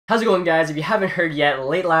How's it going, guys? If you haven't heard yet,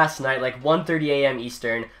 late last night, like 1:30 a.m.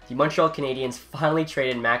 Eastern, the Montreal Canadiens finally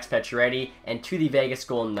traded Max Pacioretty and to the Vegas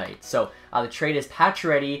Golden Knights. So the trade is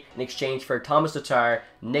Pacioretty in exchange for Tomas Tatar,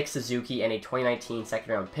 Nick Suzuki, and a 2019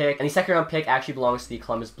 second-round pick. And the second-round pick actually belongs to the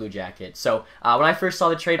Columbus Blue Jackets. So when I first saw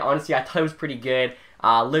the trade, honestly, I thought it was pretty good.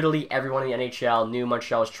 Literally everyone in the NHL knew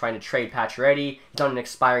Montreal was trying to trade Pacioretty. He's on an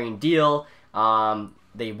expiring deal.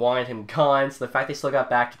 They wanted him gone, so the fact they still got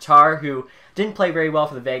back Tatar, who didn't play very well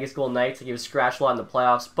for the Vegas Golden Knights, like he was scratched a lot in the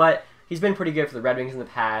playoffs, but he's been pretty good for the Red Wings in the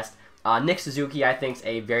past. Nick Suzuki, I think, is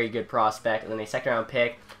a very good prospect, and then a second-round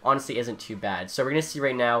pick honestly isn't too bad. So we're going to see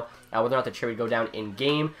right now whether or not the trade would go down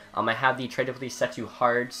in-game. I have the trade difficulty set to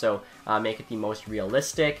hard, so make it the most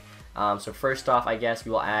realistic. So first off, I guess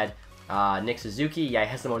we will add Nick Suzuki. Yeah, he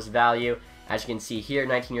has the most value. As you can see here,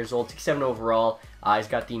 19 years old, 67 overall. He's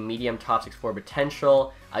got the medium top 6'4"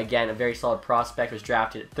 potential. Again, a very solid prospect. Was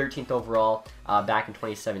drafted 13th overall back in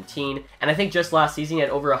 2017. And I think just last season he had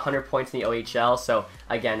over 100 points in the OHL. So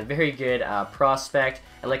again, a very good prospect.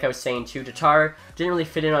 And like I was saying too, Tatar didn't really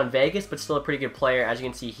fit in on Vegas, but still a pretty good player. As you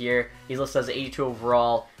can see here, he's listed as 82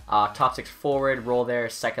 overall, top 6 forward, role there,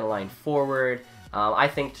 second line forward. I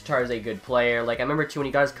think Tatar is a good player. Like I remember too, when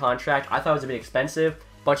he got his contract, I thought it was a bit expensive.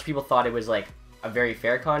 A bunch of people thought it was like a very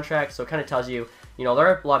fair contract, so it kind of tells you, you know, there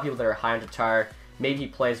are a lot of people that are high on Tatar. Maybe he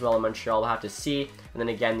plays well in Montreal, we'll have to see. And then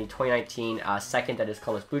again, the 2019 second, that is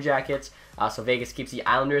Columbus Blue Jackets. So Vegas keeps the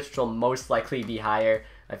Islanders, which will most likely be higher.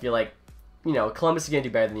 I feel like, you know, Columbus is going to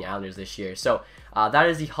do better than the Islanders this year. So that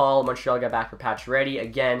is the haul Montreal got back for Pacioretty.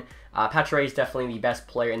 Again, Pacioretty is definitely the best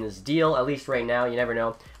player in this deal, at least right now. You never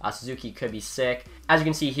know. Suzuki could be sick. As you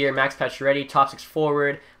can see here, Max Pacioretty, top 6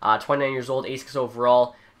 forward, 29 years old, 86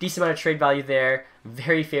 overall. Decent amount of trade value there.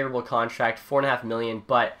 Very favorable contract, $4.5 million,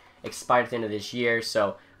 but expired at the end of this year.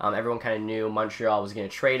 So everyone kind of knew Montreal was going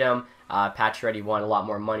to trade him. Pacioretty wanted a lot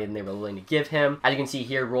more money than they were willing to give him. As you can see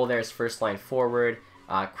here, role there is first line forward.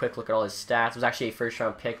 Quick look at all his stats. It was actually a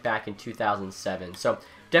first-round pick back in 2007. So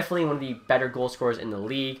definitely one of the better goal scorers in the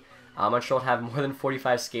league. Montreal will have more than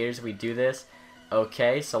 45 skaters if we do this.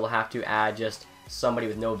 Okay, so we'll have to add just somebody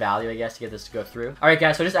with no value, I guess, to get this to go through. Alright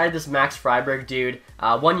guys, so I just added this Max Freiberg dude.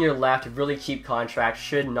 1 year left, really cheap contract,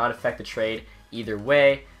 should not affect the trade either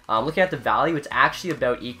way. Looking at the value, it's actually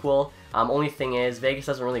about equal. Only thing is, Vegas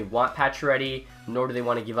doesn't really want Pacioretty, nor do they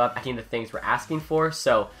want to give up any of the things we're asking for,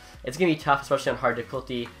 so it's going to be tough, especially on hard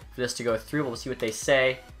difficulty, for this to go through. We'll see what they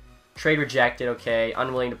say. Trade rejected, okay,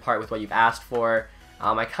 unwilling to part with what you've asked for.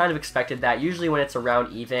 I kind of expected that. Usually when it's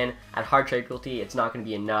around even, at hard trade difficulty, it's not going to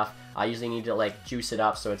be enough. I usually need to like juice it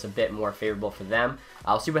up so it's a bit more favorable for them.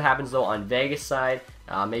 I'll see what happens though on Vegas side.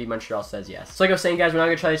 Maybe Montreal says yes. So like I was saying, guys, we're now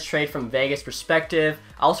going to try this trade from Vegas perspective.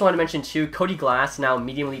 I also want to mention too, Cody Glass now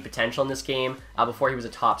medium elite potential in this game. Before he was a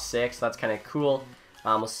top 6, so that's kind of cool.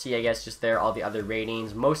 We'll see, I guess, just there all the other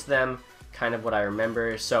ratings. Most of them kind of what I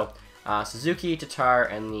remember. So Suzuki, Tatar,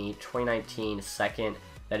 and the 2019 second,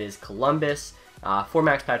 that is Columbus. For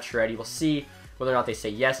Max Pacioretty, we'll see whether or not they say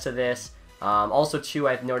yes to this. Also, too,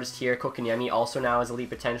 I've noticed here, Kotkaniemi also now has elite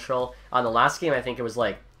potential. On the last game, I think it was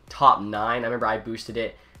like top 9. I remember I boosted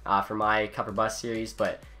it for my Cup or Bust series,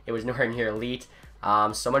 but it was nowhere near elite.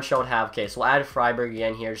 So Montreal would have, okay, so we'll add Freiberg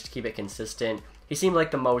again here just to keep it consistent. He seemed like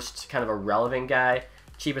the most kind of irrelevant guy.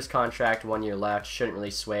 Cheapest contract, 1 year left, shouldn't really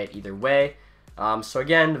sway it either way. So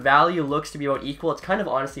again, the value looks to be about equal. It's kind of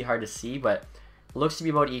honestly hard to see, but looks to be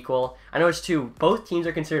about equal. I noticed too, both teams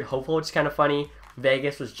are considered hopeful, which is kind of funny.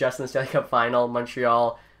 Vegas was just in the Stanley Cup final.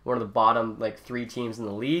 Montreal, one of the bottom like 3 teams in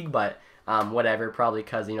the league, but whatever, probably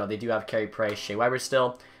because, you know, they do have Carey Price, Shea Weber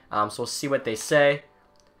still. So we'll see what they say.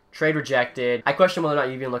 Trade rejected. I question whether or not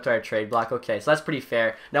you even looked at our trade block. Okay, so that's pretty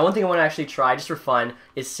fair. Now, one thing I want to actually try, just for fun,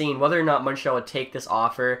 is seeing whether or not Montreal would take this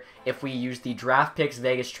offer if we use the draft picks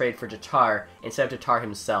Vegas trade for Tatar instead of Tatar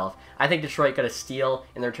himself. I think Detroit got a steal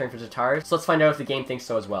in the return for Tatar, so let's find out if the game thinks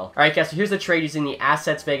so as well. Alright guys, so here's the trade using the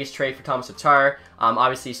assets Vegas trade for Tomas Tatar.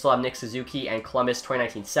 Obviously, you still have Nick Suzuki and Columbus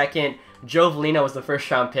 2019 second. Joe Veleno was the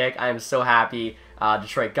first round pick. I am so happy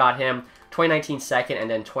Detroit got him. 2019 second, and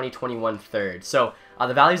then 2021 third. So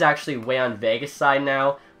the value is actually way on Vegas side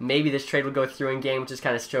now. Maybe this trade will go through in game, which just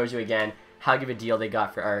kind of shows you again how good of a deal they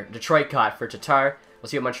got for, or Detroit got for Tatar. We'll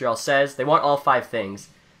see what Montreal says. They want all 5 things.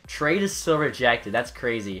 Trade is still rejected. That's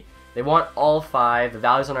crazy. They want all 5. The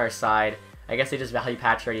value's on our side. I guess they just value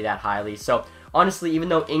Pacioretty that highly. So honestly, even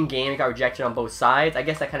though in-game it got rejected on both sides, I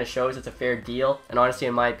guess that kind of shows it's a fair deal. And honestly,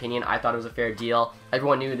 in my opinion, I thought it was a fair deal.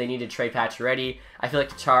 Everyone knew they needed to trade Pacioretty. I feel like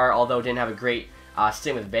Tatar, although didn't have a great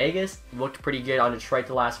stint with Vegas, looked pretty good on Detroit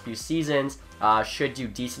the last few seasons. Should do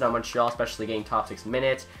decent on Montreal, especially getting top 6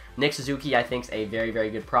 minutes. Nick Suzuki, I think, is a very, very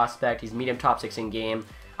good prospect. He's medium top 6 in game.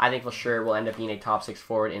 I think for sure will end up being a top 6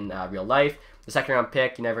 forward in real life. The second round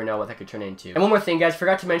pick, you never know what that could turn into. And one more thing, guys,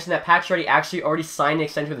 forgot to mention that Pacioretty actually already signed an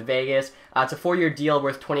extension with Vegas. It's a 4-year deal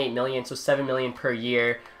worth $28 million, so $7 million per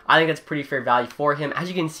year. I think that's pretty fair value for him. As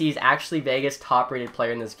you can see, he's actually Vegas' top-rated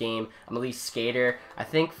player in this game. I'm at least skater. I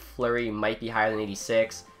think Fleury might be higher than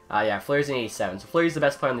 86. Yeah, Fleury's an 87. So Fleury's the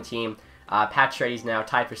best player on the team. Pacioretty's now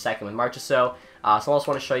tied for second with Marchessault. So I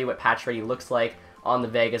also want to show you what Pacioretty looks like on the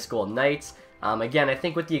Vegas Golden Knights. Again, I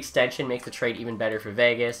think with the extension makes the trade even better for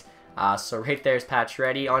Vegas. So right there's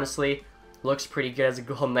Pacioretty. Honestly, looks pretty good as a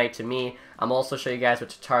Golden Knight to me. I'm also show you guys what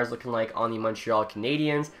Tatar's looking like on the Montreal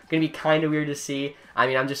Canadiens. Gonna be kind of weird to see. I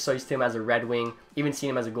mean, I'm just so used to him as a Red Wing. Even seeing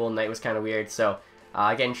him as a Golden Knight was kind of weird. So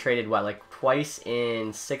getting traded, what, like twice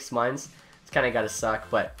in 6 months? It's kind of got to suck,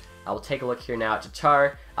 but I will take a look here now at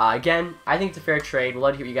Tatar. Again, I think it's a fair trade. We'd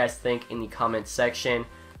love to hear what you guys think in the comments section.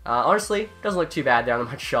 Honestly, doesn't look too bad there on the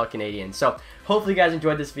Montreal Canadiens. So, hopefully you guys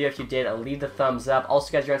enjoyed this video. If you did, leave the thumbs up.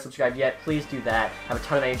 Also, guys, if you aren't subscribed yet, please do that. Have a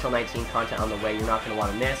ton of NHL 19 content on the way you're not going to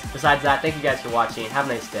want to miss. Besides that, thank you guys for watching. Have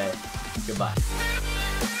a nice day. Goodbye.